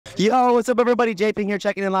Yo, what's up, everybody? JP here,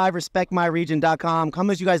 checking in live, respectmyregion.com.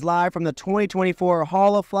 Coming to you guys live from the 2024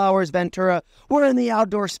 Hall of Flowers, Ventura. We're in the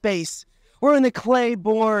outdoor space. We're in the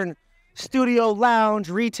Claybourne Studio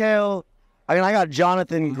Lounge Retail. I got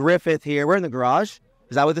Jonathan Griffith here. We're in the garage.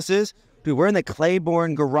 Is that what this is? Dude, we're in the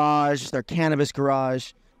Claybourne garage, their cannabis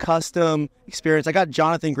garage, custom experience. I got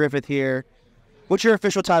Jonathan Griffith here. What's your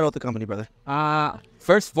official title at the company, brother?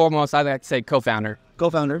 First and foremost, I'd like to say co-founder.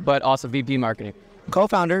 Co-founder. But also VP marketing.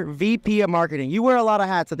 Co-founder, VP of marketing. You wear a lot of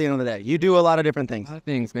hats at the end of the day. You do a lot of different things. A lot of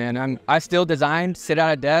things, man. I still design, sit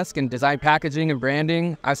at a desk and design packaging and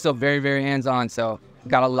branding. I'm still very, very hands-on. So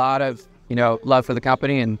got a lot of, love for the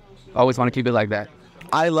company and always want to keep it like that.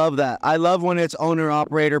 I love that. I love when it's owner,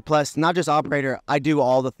 operator, plus not just operator. I do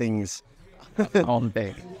all the things. All the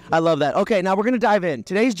things. I love that. Okay, now we're going to dive in.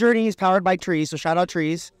 Today's journey is powered by trees, so shout out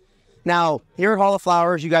trees. Now, here at Hall of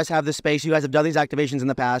Flowers, you guys have this space. You guys have done these activations in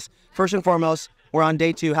the past. First and foremost, we're on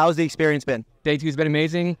day 2. How's the experience been? Day 2's been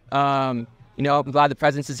amazing. I'm glad the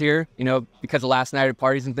presence is here, because of last night at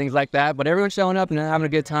parties and things like that. But everyone's showing up and having a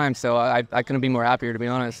good time, so I couldn't be more happier, to be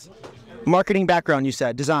honest. Marketing background, you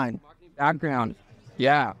said. Design. Background.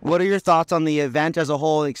 Yeah. What are your thoughts on the event as a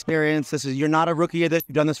whole experience? You're not a rookie at this.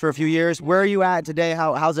 You've done this for a few years. Where are you at today?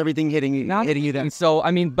 How's everything hitting you then? So,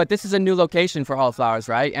 but this is a new location for Hall of Flowers,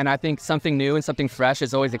 right? And I think something new and something fresh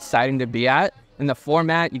is always exciting to be at. In the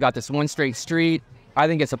format, you got this one straight street. I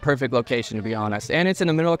think it's a perfect location, to be honest. And it's in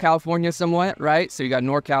the middle of California somewhat, right? So you got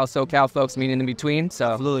NorCal, SoCal folks meeting in between.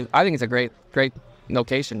 So absolutely. I think it's a great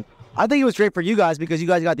location. I think it was great for you guys because you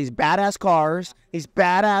guys got these badass cars, these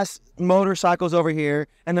badass motorcycles over here,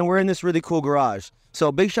 and then we're in this really cool garage. So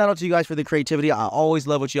big shout out to you guys for the creativity. I always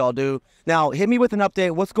love what y'all do. Now, hit me with an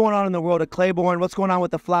update. What's going on in the world of Claybourne? What's going on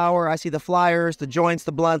with the flower? I see the flyers, the joints,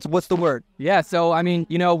 the blunts. What's the word? Yeah, so,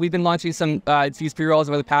 we've been launching some infused pre-rolls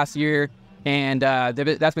over the past year, and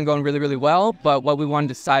that's been going really, really well. But what we wanted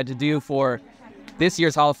to decide to do for this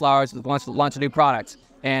year's Hall of Flowers was launch a new product,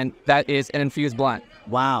 and that is an infused blunt.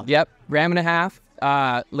 Wow. Yep, 1.5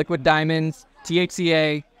 grams, liquid diamonds,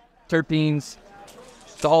 THCA, terpenes,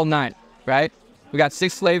 the whole 9, right? We got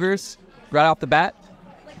 6 flavors right off the bat,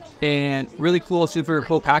 and really cool, super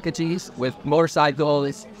cool packages with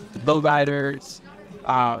motorcycles, bow riders,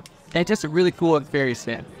 and just a really cool experience,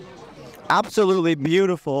 man. Absolutely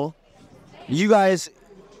beautiful. You guys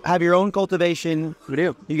have your own cultivation. We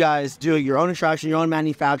do. You guys do your own extraction, your own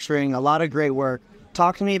manufacturing, a lot of great work.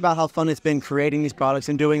 Talk to me about how fun it's been creating these products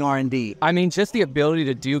and doing R&D. Just the ability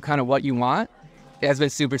to do kind of what you want has been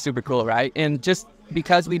super, super cool, right? And just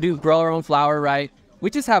because we do grow our own flower, right, we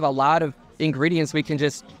just have a lot of ingredients we can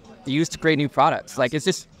just use to create new products. Like, it's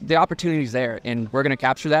just, the opportunity's there, and we're going to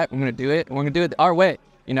capture that. We're going to do it, and we're going to do it our way,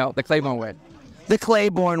 the Claybourne way. The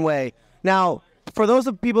Claybourne way. Now, for those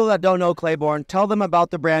of people that don't know Claybourne, tell them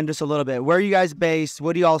about the brand just a little bit. Where are you guys based?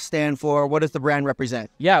 What do y'all stand for? What does the brand represent?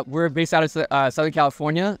 Yeah, we're based out of Southern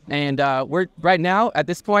California, and we're right now, at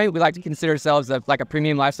this point, we like to consider ourselves like a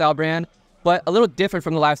premium lifestyle brand, but a little different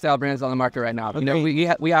from the lifestyle brands on the market right now. Okay. We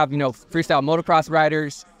have freestyle motocross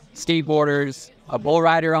riders, skateboarders, a bull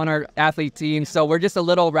rider on our athlete team, so we're just a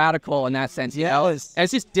little radical in that sense. And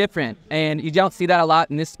it's just different, and you don't see that a lot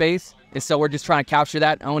in this space. And so we're just trying to capture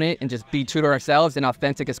that, own it, and just be true to ourselves and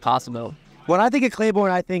authentic as possible. When I think of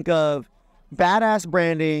Claybourne, I think of badass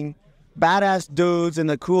branding, badass dudes and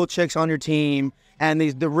the cool chicks on your team, and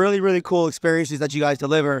the really, really cool experiences that you guys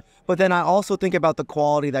deliver. But then I also think about the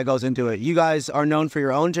quality that goes into it. You guys are known for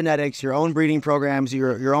your own genetics, your own breeding programs,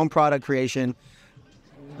 your own product creation.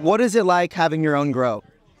 What is it like having your own grow?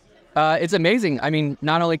 It's amazing.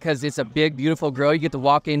 Not only because it's a big, beautiful grow, you get to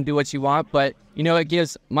walk in, do what you want, but, it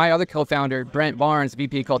gives my other co-founder, Brent Barnes,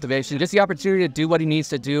 VP Cultivation, just the opportunity to do what he needs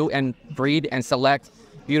to do and breed and select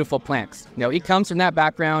beautiful plants. He comes from that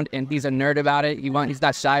background, and he's a nerd about it. He's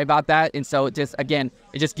not shy about that. And so it just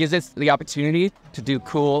gives us the opportunity to do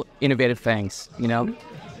cool, innovative things,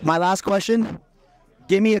 My last question.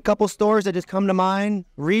 Give me a couple stores that just come to mind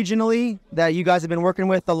regionally that you guys have been working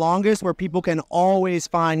with the longest where people can always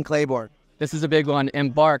find Claybourne. This is a big one.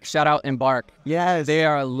 Embark. Shout out Embark. Yes. They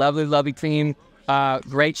are a lovely, lovely team.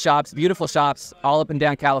 Great shops, beautiful shops all up and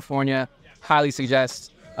down California. Highly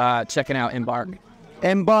suggest checking out Embark.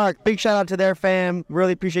 Embark. Big shout out to their fam.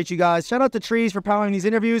 Really appreciate you guys. Shout out to Trees for powering these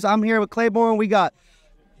interviews. I'm here with Claybourne. We got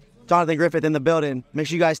Jonathan Griffith in the building. Make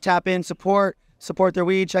sure you guys tap in, support their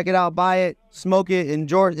weed, check it out, buy it, smoke it,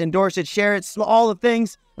 endorse it, share it, all the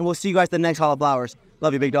things, and we'll see you guys at the next Hall of Flowers.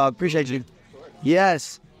 Love you, big dog. Appreciate you.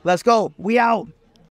 Yes. Let's go. We out.